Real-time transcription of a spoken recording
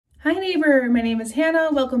Hi neighbor, my name is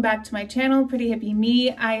Hannah. Welcome back to my channel, Pretty Hippie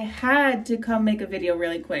Me. I had to come make a video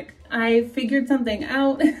really quick. I figured something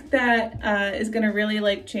out that is gonna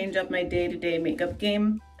really change up my day-to-day makeup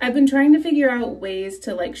game. I've been trying to figure out ways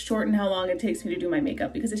to shorten how long it takes me to do my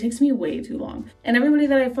makeup because it takes me way too long. And everybody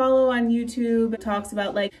that I follow on YouTube talks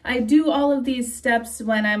about I do all of these steps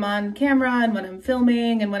when I'm on camera and when I'm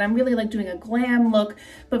filming and when I'm really doing a glam look.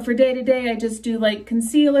 But for day to day, I just do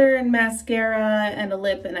concealer and mascara and a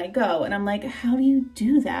lip and I go. And I'm like, how do you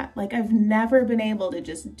do that? I've never been able to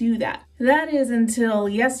just do that. That is until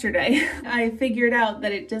yesterday. I figured out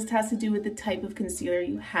that it just has to do with the type of concealer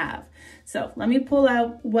you have. So let me pull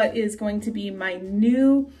out what is going to be my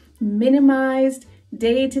new minimized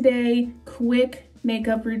day-to-day quick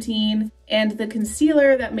makeup routine and the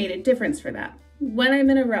concealer that made a difference for that. When I'm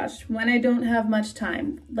in a rush, when I don't have much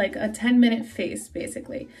time, like a 10-minute face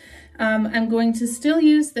basically, I'm going to still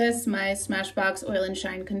use this, my Smashbox Oil and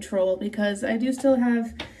Shine Control, because I do still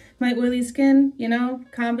have my oily skin, you know,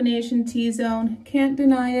 combination T-zone, can't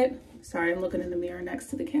deny it. Sorry, I'm looking in the mirror next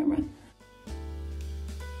to the camera.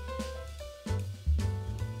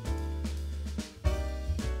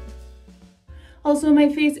 Also, my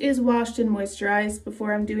face is washed and moisturized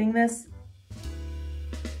before I'm doing this.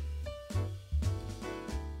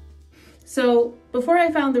 So before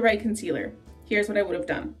I found the right concealer, here's what I would have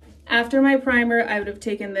done. After my primer, I would have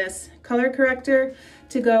taken this color corrector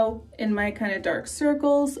to go in my kind of dark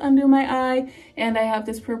circles under my eye, and I have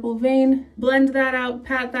this purple vein. Blend that out,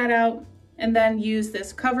 pat that out, and then use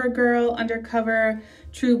this CoverGirl Undercover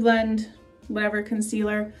True Blend, whatever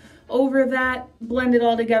concealer, over that, blend it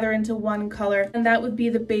all together into one color, and that would be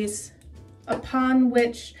the base upon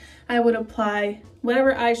which I would apply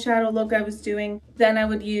whatever eyeshadow look I was doing. Then I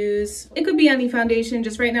would use, it could be any foundation,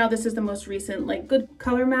 just right now this is the most recent good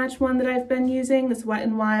color match one that I've been using, this Wet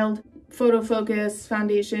n Wild Photo Focus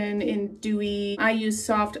foundation in Dewy. I use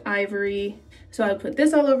Soft Ivory, so I would put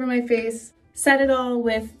this all over my face, set it all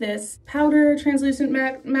with this powder translucent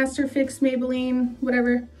Master Fix Maybelline,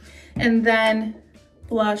 whatever, and then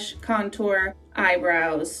blush, contour,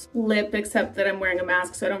 eyebrows, lip, except that I'm wearing a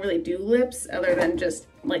mask, so I don't really do lips other than just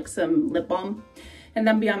some lip balm, and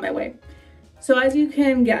then be on my way. So as you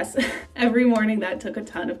can guess, every morning that took a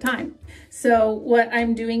ton of time. So what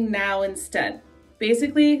I'm doing now instead,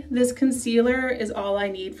 basically this concealer is all I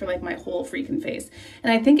need for my whole freaking face.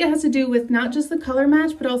 And I think it has to do with not just the color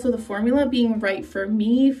match, but also the formula being right for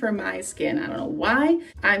me, for my skin. I don't know why.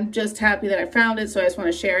 I'm just happy that I found it, so I just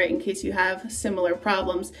want to share it in case you have similar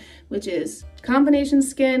problems, which is combination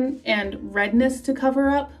skin and redness to cover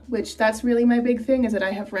up, which that's really my big thing, is that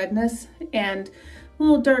I have redness and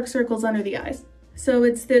little dark circles under the eyes. So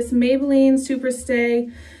it's this Maybelline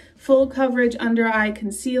Superstay Full Coverage Under Eye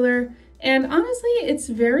Concealer. And honestly, it's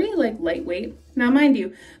very lightweight. Now, mind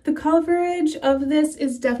you, the coverage of this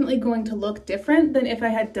is definitely going to look different than if I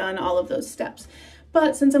had done all of those steps.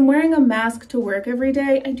 But since I'm wearing a mask to work every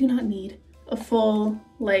day, I do not need a full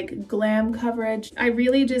glam coverage. I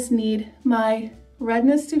really just need my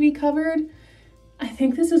redness to be covered. I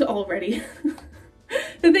think this is all ready.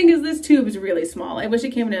 The thing is, this tube is really small. I wish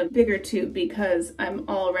it came in a bigger tube because I'm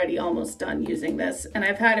already almost done using this and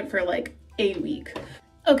I've had it for a week.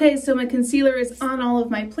 Okay, so my concealer is on all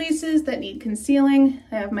of my places that need concealing.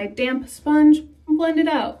 I have my damp sponge, blend it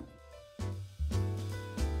out.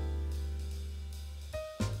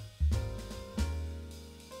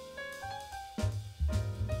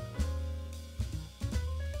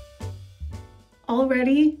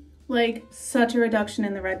 Already, such a reduction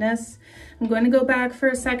in the redness. I'm going to go back for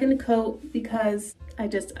a second coat because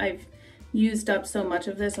I've used up so much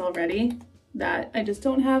of this already that I just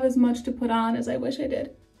don't have as much to put on as I wish I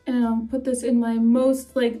did. And I'll put this in my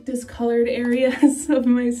most discolored areas of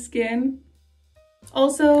my skin.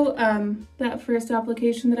 Also, that first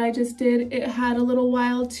application that I just did, it had a little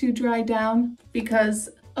while to dry down because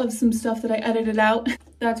of some stuff that I edited out.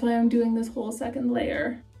 That's why I'm doing this whole second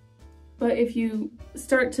layer. But if you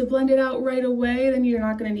start to blend it out right away, then you're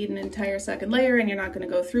not gonna need an entire second layer and you're not gonna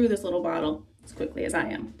go through this little bottle as quickly as I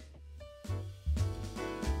am.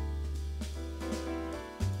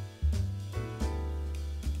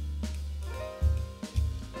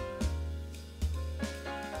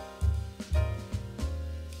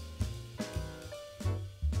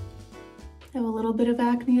 I have a little bit of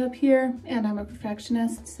acne up here and I'm a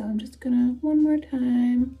perfectionist, so I'm just gonna one more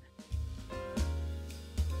time.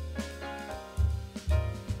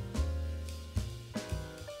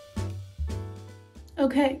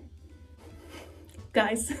 Okay,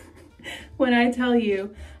 guys, when I tell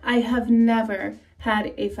you I have never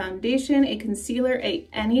had a foundation, a concealer,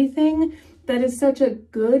 anything that is such a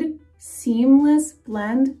good seamless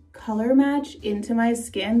blend color match into my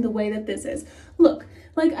skin the way that this is. Look,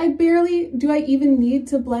 like do I even need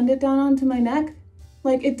to blend it down onto my neck?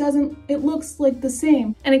 Like it looks like the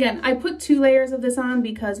same. And again, I put 2 layers of this on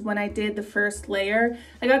because when I did the first layer,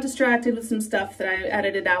 I got distracted with some stuff that I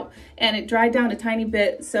edited out and it dried down a tiny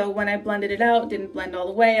bit. So when I blended it out, it didn't blend all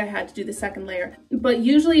the way. I had to do the second layer. But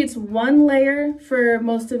usually it's 1 layer for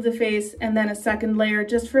most of the face and then a second layer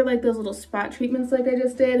just for like those little spot treatments like I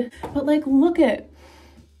just did. But like, look at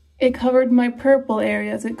it covered my purple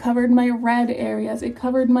areas, it covered my red areas, it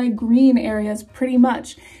covered my green areas pretty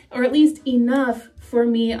much, or at least enough for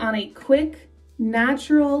me on a quick,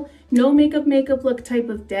 natural, no makeup look type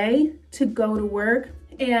of day to go to work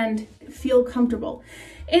and feel comfortable.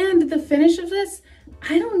 And the finish of this,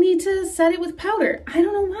 I don't need to set it with powder. I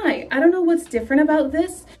don't know why. I don't know what's different about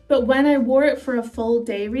this, but when I wore it for a full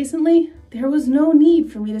day recently, there was no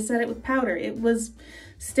need for me to set it with powder. It was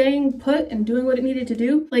staying put and doing what it needed to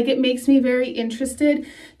do. Like, it makes me very interested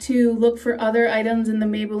to look for other items in the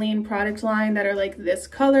Maybelline product line that are like this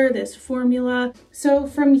color, this formula. So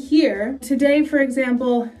from here, today, for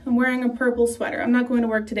example, I'm wearing a purple sweater. I'm not going to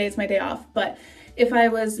work today, it's my day off, but if I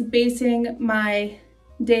was basing my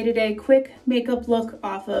day-to-day quick makeup look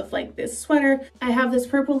off of like this sweater, I have this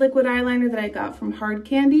purple liquid eyeliner that I got from Hard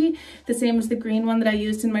Candy, the same as the green one that I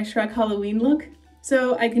used in my Shrek Halloween look.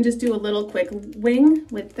 So I can just do a little quick wing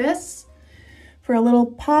with this for a little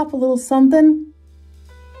pop, a little something.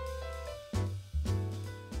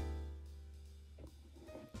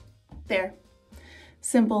 There,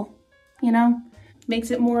 simple, you know,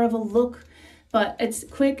 makes it more of a look, but it's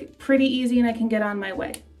quick, pretty easy, and I can get on my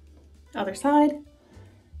way. Other side.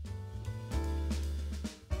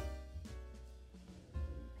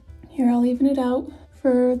 Here, I'll even it out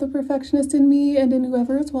for the perfectionist in me and in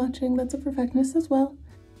whoever is watching that's a perfectionist as well.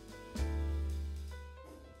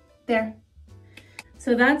 There.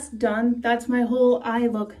 So that's done. That's my whole eye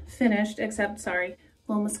look finished, except, sorry,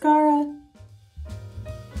 little mascara.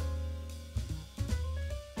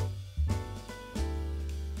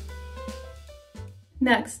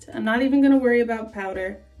 Next, I'm not even gonna worry about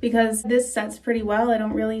powder because this sets pretty well. I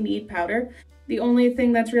don't really need powder. The only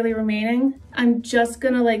thing that's really remaining, I'm just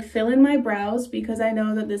gonna like fill in my brows because I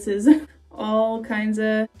know that this is all kinds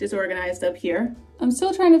of disorganized up here. I'm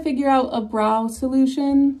still trying to figure out a brow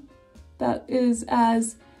solution that is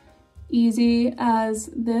as easy as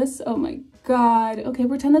this. Oh my God. Okay,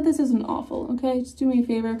 pretend that this isn't awful, okay? Just do me a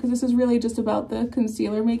favor because this is really just about the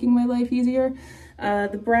concealer making my life easier.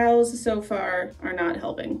 The brows so far are not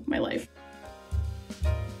helping my life.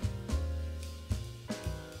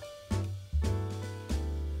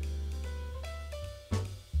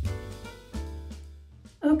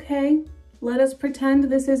 Okay, let us pretend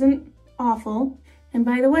this isn't awful. And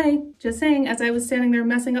by the way, just saying, as I was standing there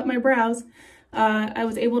messing up my brows, I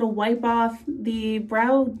was able to wipe off the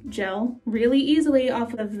brow gel really easily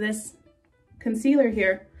off of this concealer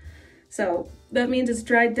here. So that means it's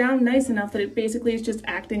dried down nice enough that it basically is just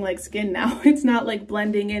acting like skin now. It's not like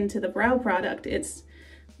blending into the brow product, it's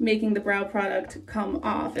making the brow product come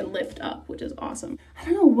off and lift up, which is awesome. I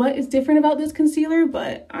don't know what is different about this concealer,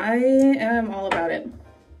 but I am all about it.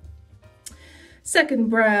 Second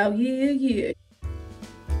brow, yeah.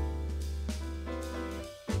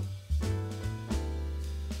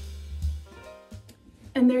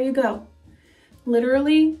 And there you go.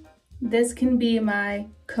 Literally, this can be my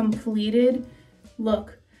completed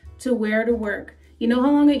look to wear to work. You know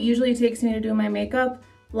how long it usually takes me to do my makeup?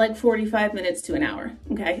 Like 45 minutes to an hour,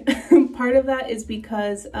 okay? Part of that is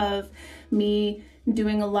because of me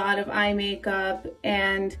doing a lot of eye makeup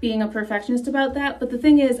and being a perfectionist about that. But the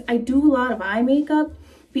thing is, I do a lot of eye makeup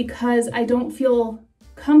because I don't feel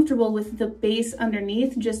comfortable with the base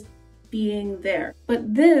underneath just being there.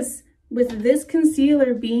 But this, with this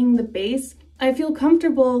concealer being the base, I feel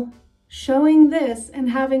comfortable showing this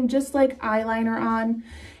and having just like eyeliner on,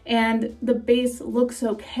 and the base looks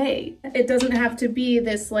okay. It doesn't have to be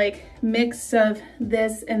this like mix of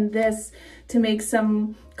this and this to make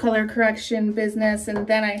some color correction business, and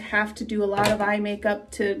then I have to do a lot of eye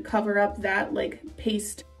makeup to cover up that like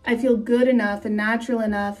paste. I feel good enough and natural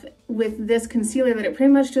enough with this concealer that it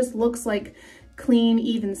pretty much just looks like clean,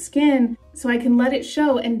 even skin, so I can let it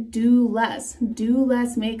show and do less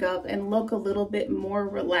makeup and look a little bit more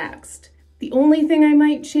relaxed. The only thing I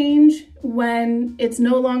might change when it's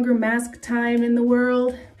no longer mask time in the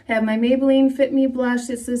world, I have my Maybelline Fit Me blush.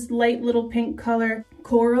 It's this light little pink color,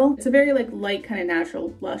 Coral. It's a very like light kind of natural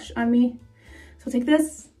blush on me. So I'll take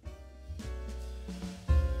this.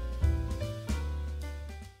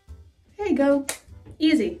 There you go.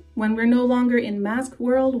 Easy. When we're no longer in mask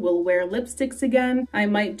world, we'll wear lipsticks again. I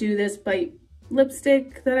might do this bite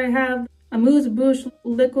lipstick that I have. Amuse Bouche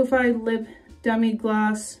Liquefied Lip Demi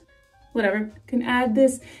Gloss. Whatever. Can add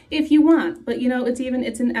this if you want, but you know, it's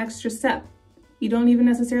an extra step. You don't even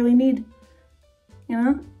necessarily need, you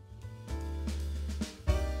know?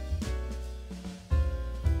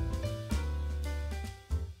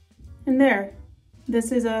 And there.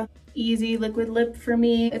 This is a easy liquid lip for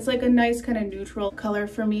me. It's like a nice kind of neutral color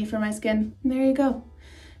for me, for my skin. And there you go.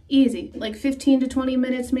 Easy. Like 15 to 20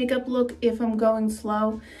 minutes makeup look if I'm going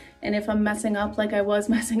slow and if I'm messing up like I was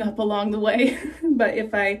messing up along the way. But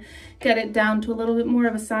if I get it down to a little bit more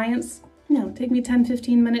of a science, you know, take me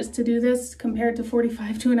 10-15 minutes to do this compared to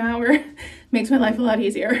 45 to an hour. Makes my life a lot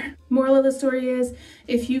easier. Moral of the story is,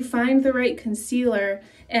 if you find the right concealer,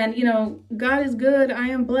 and you know, God is good, I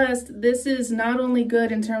am blessed, this is not only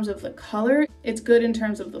good in terms of the color, it's good in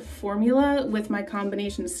terms of the formula with my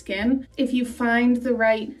combination skin. If you find the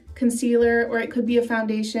right concealer, or it could be a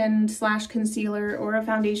foundation slash concealer or a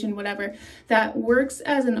foundation, whatever, that works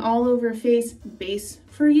as an all-over face base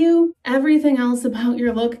for you, everything else about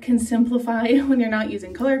your look can simplify when you're not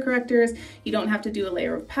using color correctors. You don't have to do a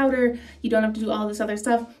layer of powder. You don't have to do all this other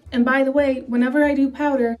stuff. And by the way, whenever I do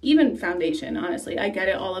powder, even foundation, honestly, I get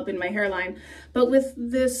it all up in my hairline. But with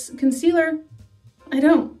this concealer, I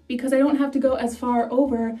don't, because I don't have to go as far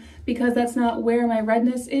over, because that's not where my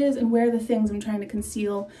redness is and where the things I'm trying to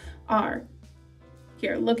conceal are.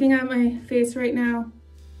 Here, looking at my face right now,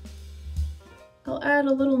 I'll add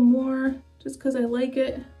a little more just because I like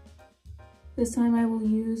it. This time I will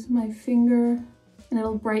use my finger and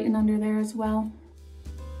it'll brighten under there as well.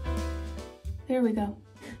 There we go.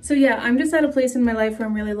 So yeah, I'm just at a place in my life where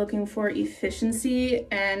I'm really looking for efficiency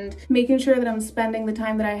and making sure that I'm spending the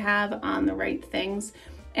time that I have on the right things.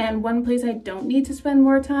 And one place I don't need to spend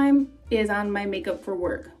more time is on my makeup for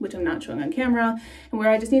work, which I'm not showing on camera, and where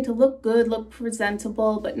I just need to look good, look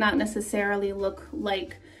presentable, but not necessarily look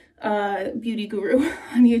like a beauty guru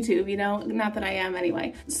on YouTube, you know? Not that I am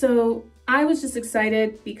anyway. So I was just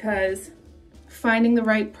excited because finding the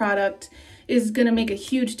right product is gonna make a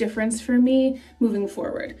huge difference for me moving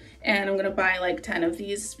forward. And I'm gonna buy like 10 of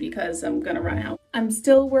these because I'm gonna run out. I'm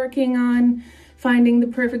still working on finding the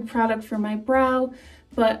perfect product for my brow,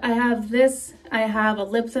 but I have this, I have a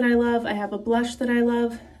lip that I love, I have a blush that I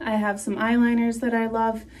love, I have some eyeliners that I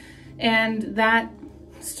love, and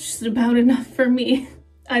that's just about enough for me.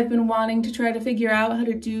 I've been wanting to try to figure out how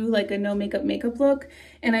to do like a no makeup look,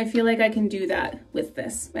 and I feel like I can do that with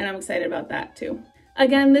this, and I'm excited about that too.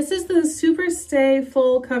 Again, this is the Super Stay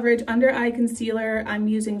Full Coverage Under Eye Concealer. I'm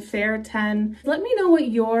using Fair 10. Let me know what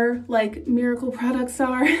your like miracle products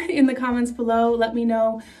are in the comments below. Let me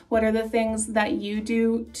know what are the things that you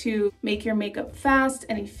do to make your makeup fast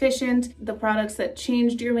and efficient, the products that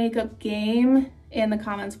changed your makeup game in the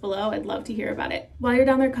comments below. I'd love to hear about it. While you're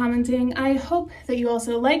down there commenting, I hope that you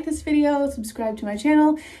also like this video, subscribe to my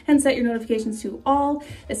channel, and set your notifications to all,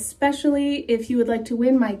 especially if you would like to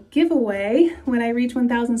win my giveaway. When I reach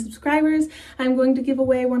 1,000 subscribers, I'm going to give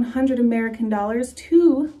away $100 American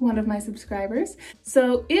to one of my subscribers.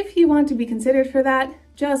 So if you want to be considered for that,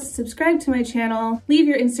 just subscribe to my channel, leave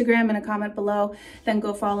your Instagram in a comment below, then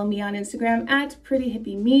go follow me on Instagram at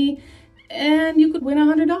prettyhippieme. And you could win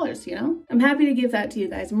 $100, you know? I'm happy to give that to you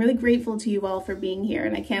guys. I'm really grateful to you all for being here,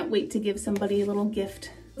 and I can't wait to give somebody a little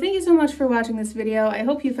gift. Thank you so much for watching this video. I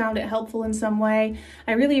hope you found it helpful in some way.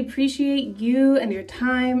 I really appreciate you and your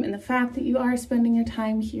time and the fact that you are spending your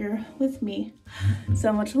time here with me.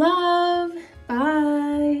 So much love.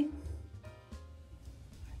 Bye.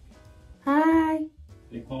 Hi.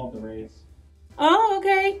 They called the race. Oh,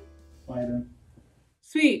 okay. Spider.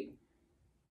 Sweet.